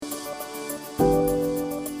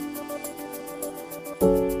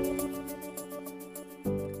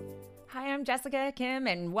Jessica Kim,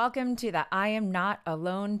 and welcome to the I Am Not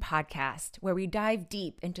Alone podcast, where we dive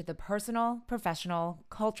deep into the personal, professional,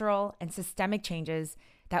 cultural, and systemic changes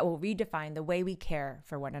that will redefine the way we care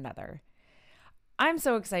for one another. I'm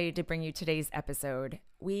so excited to bring you today's episode.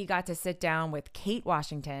 We got to sit down with Kate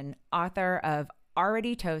Washington, author of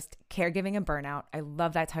Already Toast, Caregiving and Burnout. I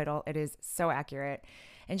love that title. It is so accurate.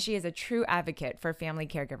 And she is a true advocate for family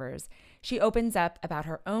caregivers. She opens up about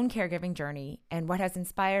her own caregiving journey and what has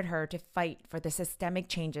inspired her to fight for the systemic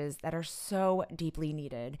changes that are so deeply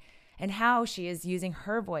needed, and how she is using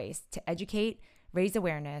her voice to educate, raise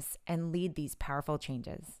awareness, and lead these powerful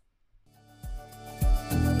changes.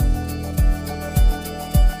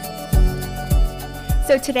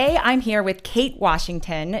 So today I'm here with Kate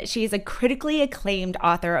Washington. She's a critically acclaimed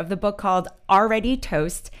author of the book called Already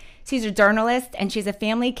Toast. She's a journalist and she's a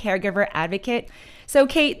family caregiver advocate. So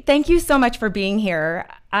Kate, thank you so much for being here.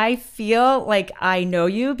 I feel like I know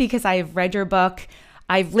you because I've read your book,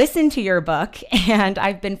 I've listened to your book, and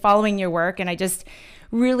I've been following your work, and I just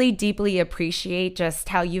really deeply appreciate just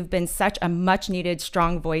how you've been such a much needed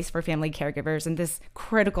strong voice for family caregivers in this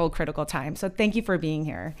critical time. So thank you for being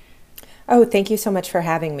here. Oh, thank you so much for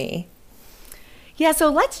having me. Yeah,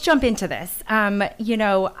 so let's jump into this.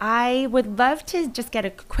 I would love to just get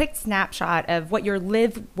a quick snapshot of what your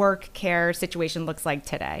live, work, care situation looks like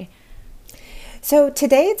today. So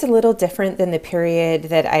today it's a little different than the period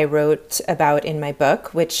that I wrote about in my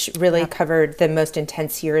book, which really covered the most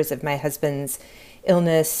intense years of my husband's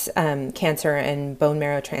illness, cancer, and bone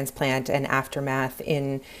marrow transplant and aftermath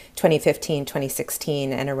in 2015,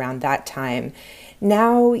 2016, and around that time.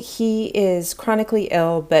 Now he is chronically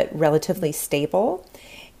ill, but relatively stable,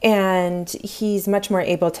 and he's much more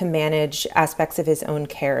able to manage aspects of his own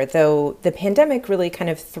care, though the pandemic really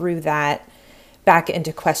kind of threw that back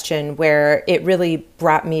into question, where it really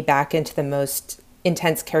brought me back into the most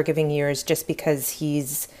intense caregiving years just because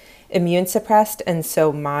he's immune suppressed. And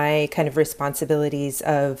so my kind of responsibilities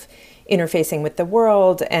of interfacing with the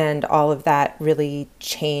world and all of that really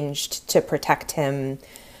changed to protect him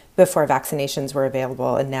before vaccinations were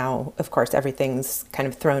available. And now, of course, everything's kind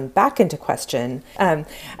of thrown back into question. I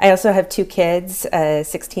also have two kids, a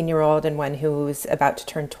 16-year-old and one who's about to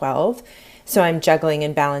turn 12. So I'm juggling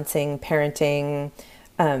and balancing parenting,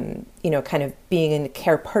 kind of being in a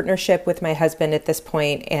care partnership with my husband at this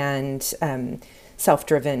point, and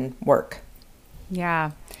self-driven work.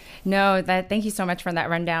 Yeah. No, thank you so much for that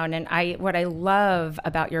rundown. And what I love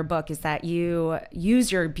about your book is that you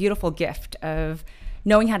use your beautiful gift of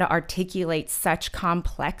knowing how to articulate such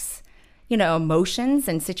complex, emotions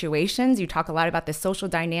and situations. You talk a lot about the social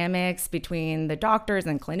dynamics between the doctors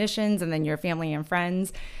and clinicians and then your family and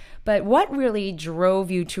friends. But what really drove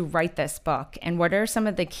you to write this book? And what are some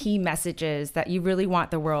of the key messages that you really want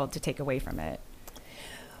the world to take away from it?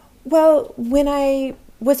 Well, when I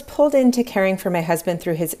was pulled into caring for my husband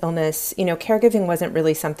through his illness, caregiving wasn't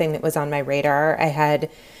really something that was on my radar. I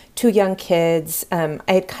had two young kids. I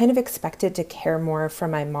had kind of expected to care more for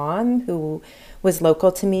my mom, who was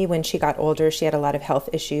local to me when she got older. She had a lot of health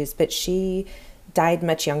issues, but she died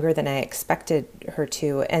much younger than I expected her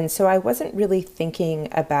to. And so I wasn't really thinking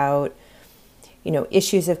about,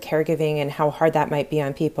 issues of caregiving and how hard that might be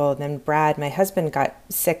on people. And then Brad, my husband, got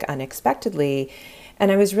sick unexpectedly.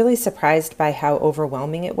 And I was really surprised by how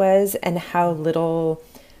overwhelming it was and how little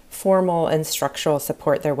formal and structural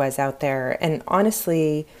support there was out there. And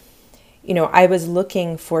honestly, I was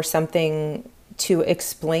looking for something to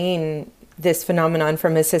explain this phenomenon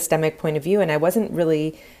from a systemic point of view, and I wasn't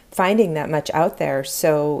really finding that much out there.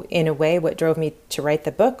 So in a way, what drove me to write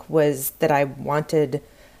the book was that I wanted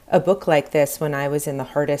a book like this when I was in the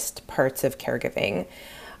hardest parts of caregiving.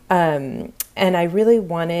 And I really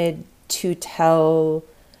wanted to tell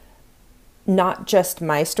not just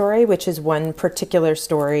my story, which is one particular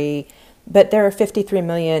story, but there are 53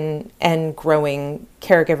 million and growing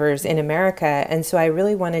caregivers in America. And so I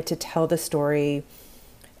really wanted to tell the story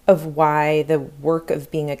of why the work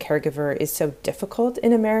of being a caregiver is so difficult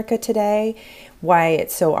in America today, why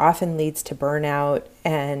it so often leads to burnout,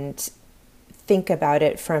 and think about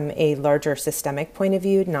it from a larger systemic point of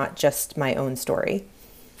view, not just my own story.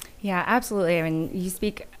 Yeah, absolutely. I mean, you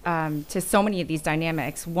speak to so many of these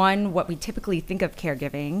dynamics. One, what we typically think of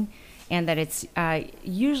caregiving, and that it's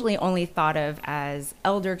usually only thought of as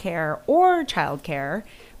elder care or child care,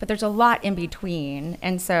 but there's a lot in between.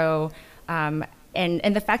 And so, and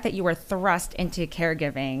the fact that you were thrust into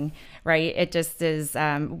caregiving, right? It just is,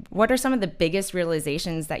 what are some of the biggest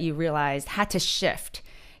realizations that you realized had to shift,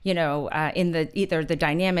 in the either the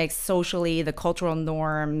dynamics socially, the cultural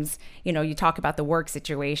norms, you talk about the work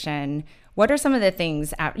situation. What are some of the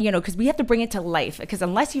things, because we have to bring it to life, because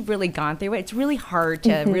unless you've really gone through it, it's really hard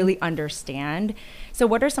to really understand. So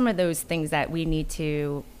what are some of those things that we need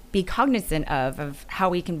to be cognizant of how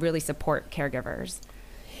we can really support caregivers?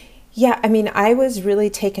 Yeah, I mean, I was really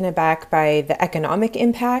taken aback by the economic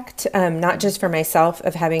impact, not just for myself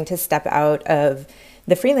of having to step out of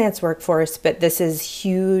the freelance workforce, but this is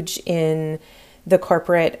huge in the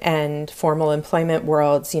corporate and formal employment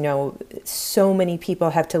worlds. So many people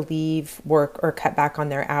have to leave work or cut back on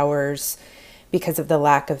their hours because of the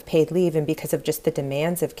lack of paid leave and because of just the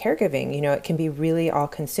demands of caregiving. It can be really all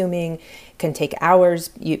consuming, it can take hours.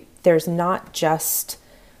 There's not just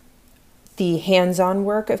the hands-on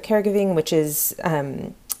work of caregiving, which is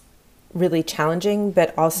really challenging,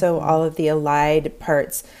 but also all of the allied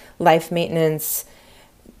parts, life maintenance,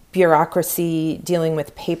 bureaucracy, dealing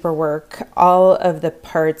with paperwork, all of the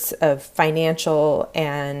parts of financial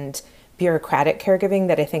and bureaucratic caregiving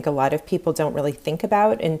that I think a lot of people don't really think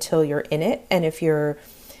about until you're in it. And if you're,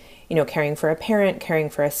 caring for a parent, caring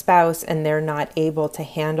for a spouse, and they're not able to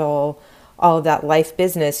handle all of that life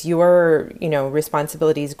business, your,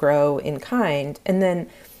 responsibilities grow in kind. And then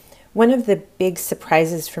one of the big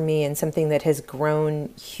surprises for me, and something that has grown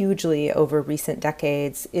hugely over recent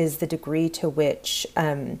decades, is the degree to which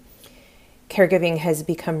caregiving has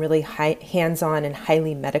become really hands-on and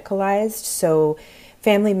highly medicalized. So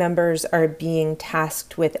family members are being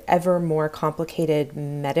tasked with ever more complicated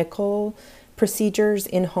medical procedures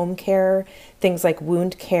in home care, things like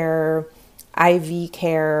wound care, IV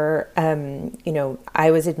care.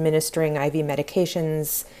 I was administering IV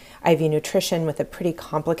medications, IV nutrition with a pretty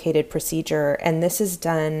complicated procedure. And this is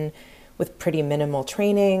done with pretty minimal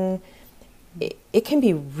training. It can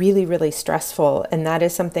be really, really stressful. And that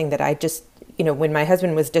is something that I just, when my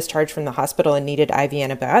husband was discharged from the hospital and needed IV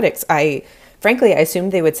antibiotics, I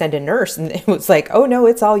assumed they would send a nurse, and it was like, oh no,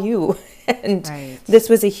 it's all you. And right. This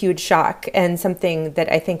was a huge shock, and something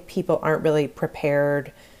that I think people aren't really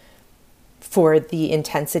prepared for, the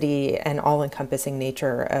intensity and all-encompassing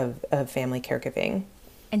nature of family caregiving.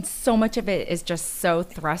 And so much of it is just so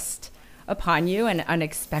thrust upon you and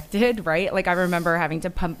unexpected, right? Like I remember having to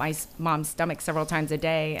pump my mom's stomach several times a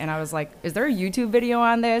day, and I was like, is there a YouTube video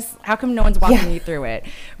on this? How come no one's walking me through it,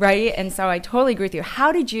 right? And so I totally agree with you.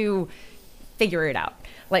 How did you figure it out?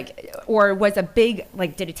 Or was did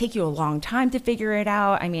it take you a long time to figure it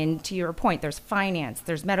out? I mean, to your point, there's finance,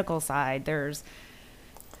 there's medical side,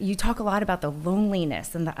 you talk a lot about the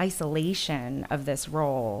loneliness and the isolation of this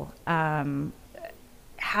role.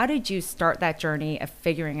 How did you start that journey of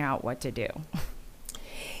figuring out what to do?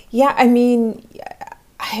 Yeah, I mean,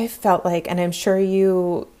 I felt like, and I'm sure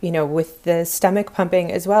with the stomach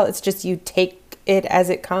pumping as well, it's just you take it as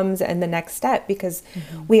it comes and the next step, because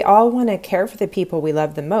we all want to care for the people we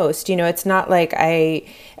love the most. It's not like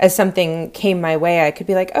as something came my way, I could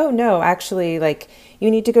be like, oh no, actually, you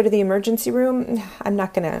need to go to the emergency room. I'm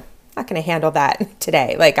not gonna handle that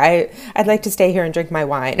today. I'd like to stay here and drink my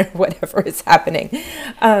wine or whatever is happening.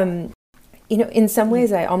 In some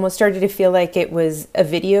ways, I almost started to feel like it was a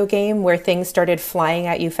video game where things started flying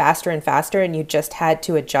at you faster and faster, and you just had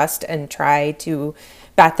to adjust and try to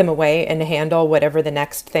bat them away and handle whatever the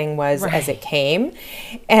next thing was as it came.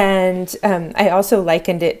 And I also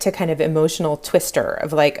likened it to kind of emotional twister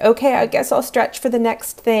of okay, I guess I'll stretch for the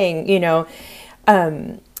next thing.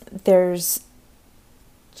 There's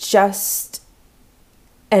just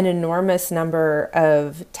an enormous number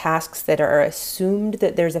of tasks that are assumed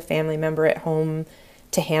that there's a family member at home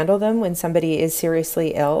to handle them when somebody is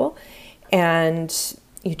seriously ill. And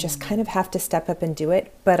you just kind of have to step up and do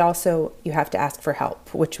it, but also you have to ask for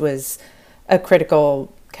help, which was a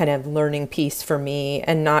critical kind of learning piece for me,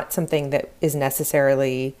 and not something that is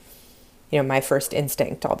necessarily, my first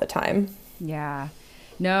instinct all the time. Yeah.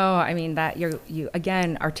 No, I mean that you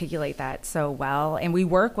again articulate that so well. And we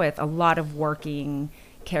work with a lot of working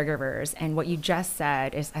caregivers, and what you just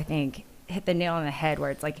said is, I think, hit the nail on the head,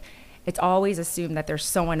 where it's always assumed that there's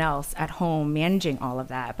someone else at home managing all of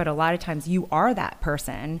that. But a lot of times you are that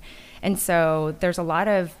person. And so there's a lot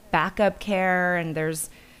of backup care, and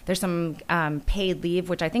there's some paid leave,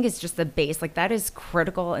 which I think is just the base. That is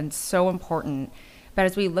critical and so important. But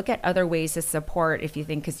as we look at other ways to support, if you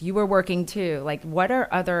think, because you were working too, what are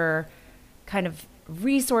other kind of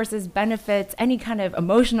resources, benefits, any kind of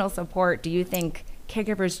emotional support do you think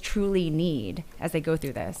caregivers truly need as they go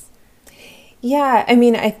through this? Yeah, I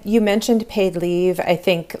mean, you mentioned paid leave. I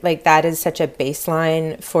think that is such a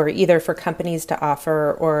baseline for companies to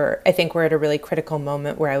offer, or I think we're at a really critical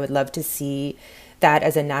moment where I would love to see that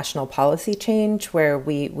as a national policy change where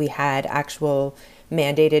we had actual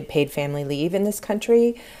mandated paid family leave in this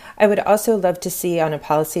country. I would also love to see on a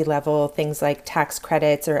policy level things like tax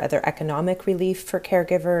credits or other economic relief for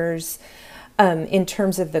caregivers. In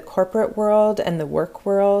terms of the corporate world and the work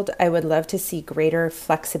world, I would love to see greater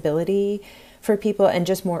flexibility for people and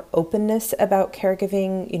just more openness about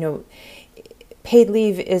caregiving. You know, paid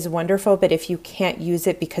leave is wonderful, but if you can't use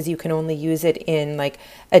it because you can only use it in like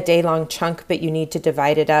a day-long chunk, but you need to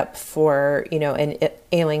divide it up for, you know, an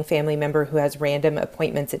ailing family member who has random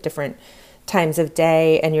appointments at different times of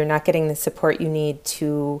day, and you're not getting the support you need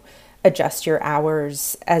to adjust your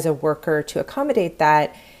hours as a worker to accommodate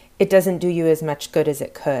that, it doesn't do you as much good as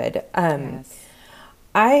it could. Yes.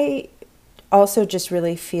 I also just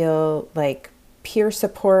really feel like peer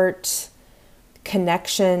support,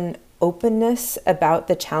 connection, openness about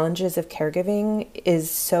the challenges of caregiving is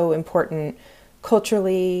so important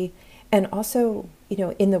culturally. And also, you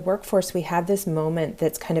know, in the workforce, we have this moment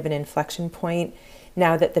that's kind of an inflection point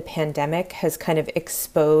now that the pandemic has kind of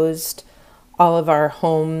exposed all of our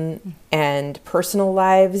home and personal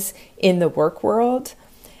lives in the work world.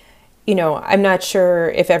 You know, I'm not sure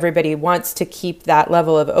if everybody wants to keep that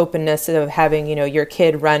level of openness of having, you know, your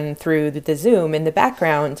kid run through the Zoom in the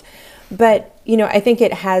background. But, you know, I think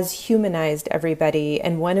it has humanized everybody.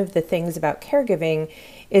 And one of the things about caregiving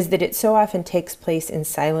is that it so often takes place in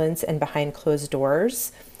silence and behind closed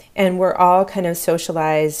doors. And we're all kind of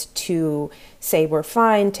socialized to say we're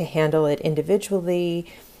fine, to handle it individually.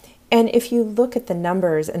 And if you look at the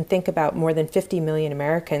numbers and think about more than 50 million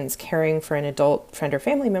Americans caring for an adult friend or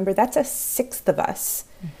family member, that's a sixth of us.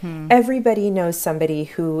 Mm-hmm. Everybody knows somebody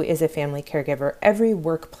who is a family caregiver. Every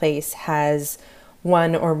workplace has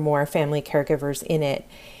one or more family caregivers in it.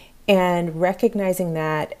 And recognizing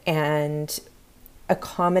that and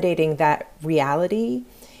accommodating that reality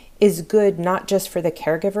is good, not just for the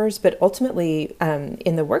caregivers, but ultimately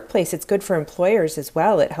in the workplace, it's good for employers as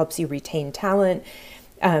well. It helps you retain talent.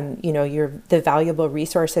 You know, you're the valuable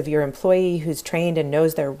resource of your employee who's trained and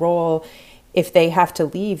knows their role. If they have to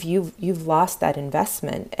leave, you've lost that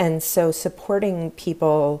investment. And so supporting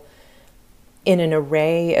people in an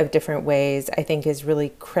array of different ways, I think, is really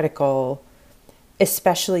critical,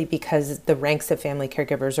 especially because the ranks of family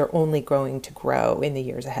caregivers are only going to grow in the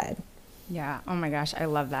years ahead. Yeah. Oh my gosh. I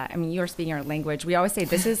love that. I mean, you're speaking our language. We always say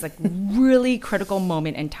this is like really critical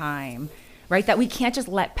moment in time, right? That we can't just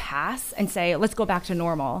let pass and say, let's go back to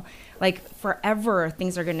normal. Like forever,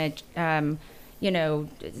 things are going to, you know,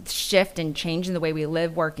 shift and change in the way we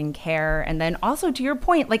live, work, and care. And then also to your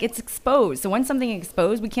point, like it's exposed. So when something is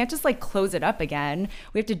exposed, we can't just like close it up again.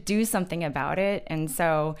 We have to do something about it. And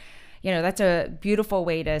so, you know, that's a beautiful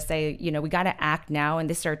way to say, you know, we got to act now, and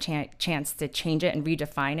this is our chance to change it and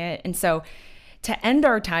redefine it. And so to end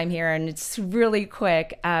our time here, and it's really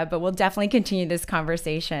quick, but we'll definitely continue this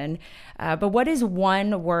conversation. But what is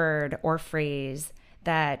one word or phrase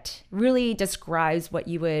that really describes what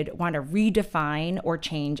you would want to redefine or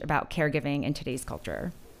change about caregiving in today's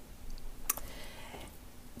culture?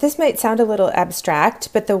 This might sound a little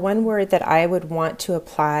abstract, but the one word that I would want to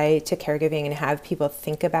apply to caregiving and have people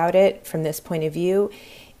think about it from this point of view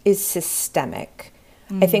is systemic.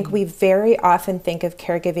 I think we very often think of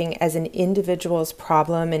caregiving as an individual's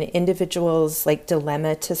problem, an individual's like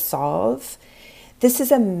dilemma to solve. This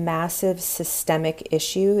is a massive systemic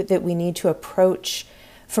issue that we need to approach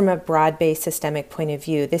from a broad-based systemic point of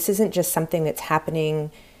view. This isn't just something that's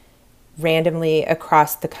happening randomly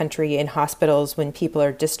across the country in hospitals when people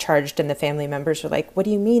are discharged and the family members are like, what do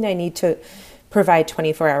you mean I need to provide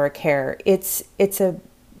 24-hour care? It's a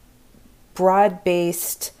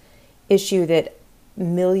broad-based issue that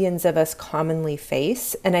millions of us commonly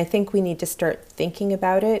face. And I think we need to start thinking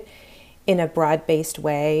about it in a broad-based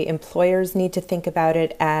way. Employers need to think about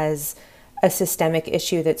it as a systemic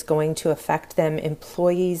issue that's going to affect them.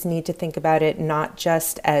 Employees need to think about it not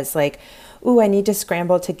just as like, ooh, I need to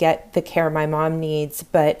scramble to get the care my mom needs,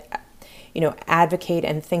 but, you know, advocate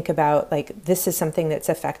and think about like, this is something that's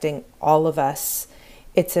affecting all of us.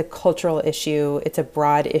 It's a cultural issue. It's a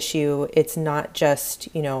broad issue. It's not just,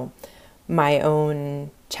 you know, my own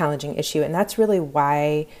challenging issue. And that's really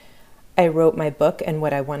why I wrote my book. And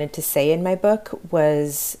what I wanted to say in my book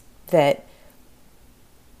was that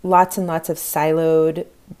lots and lots of siloed,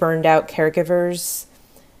 burned out caregivers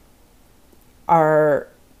are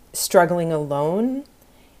struggling alone.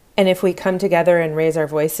 And if we come together and raise our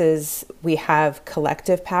voices, we have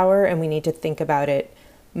collective power, and we need to think about it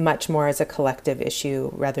much more as a collective issue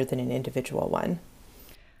rather than an individual one.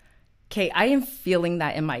 Okay, I am feeling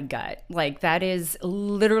that in my gut. Like that is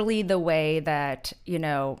literally the way that, you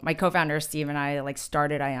know, my co-founder Steve and I like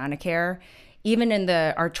started IoniCare, even in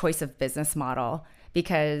our choice of business model.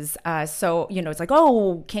 Because it's like,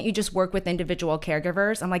 oh, can't you just work with individual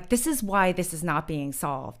caregivers? I'm like, this is why this is not being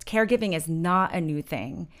solved. Caregiving is not a new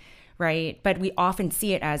thing, right? But we often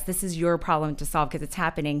see it as this is your problem to solve because it's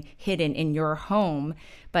happening hidden in your home.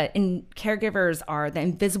 But caregivers are the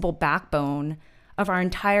invisible backbone of our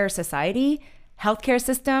entire society, healthcare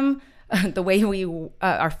system, the way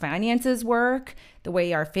our finances work, the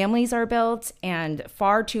way our families are built. And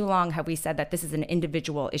far too long have we said that this is an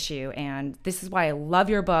individual issue. And this is why I love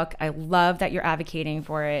your book. I love that you're advocating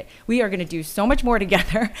for it. We are going to do so much more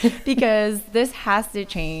together because this has to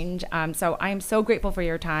change. So I'm so grateful for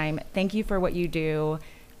your time. Thank you for what you do.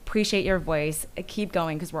 Appreciate your voice. Keep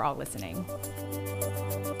going because we're all listening.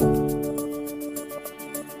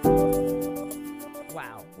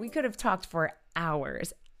 Wow, we could have talked for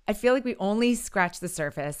hours. I feel like we only scratched the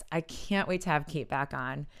surface. I can't wait to have Kate back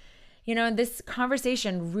on. This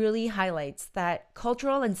conversation really highlights that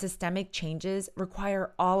cultural and systemic changes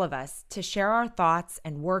require all of us to share our thoughts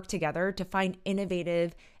and work together to find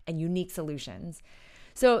innovative and unique solutions.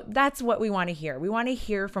 So that's what we want to hear. We want to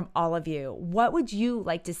hear from all of you. What would you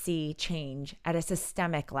like to see change at a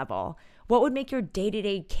systemic level? What would make your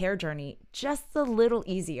day-to-day care journey just a little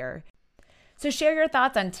easier? So share your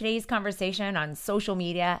thoughts on today's conversation on social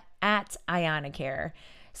media at IonaCare.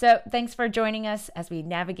 So thanks for joining us as we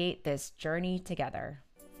navigate this journey together.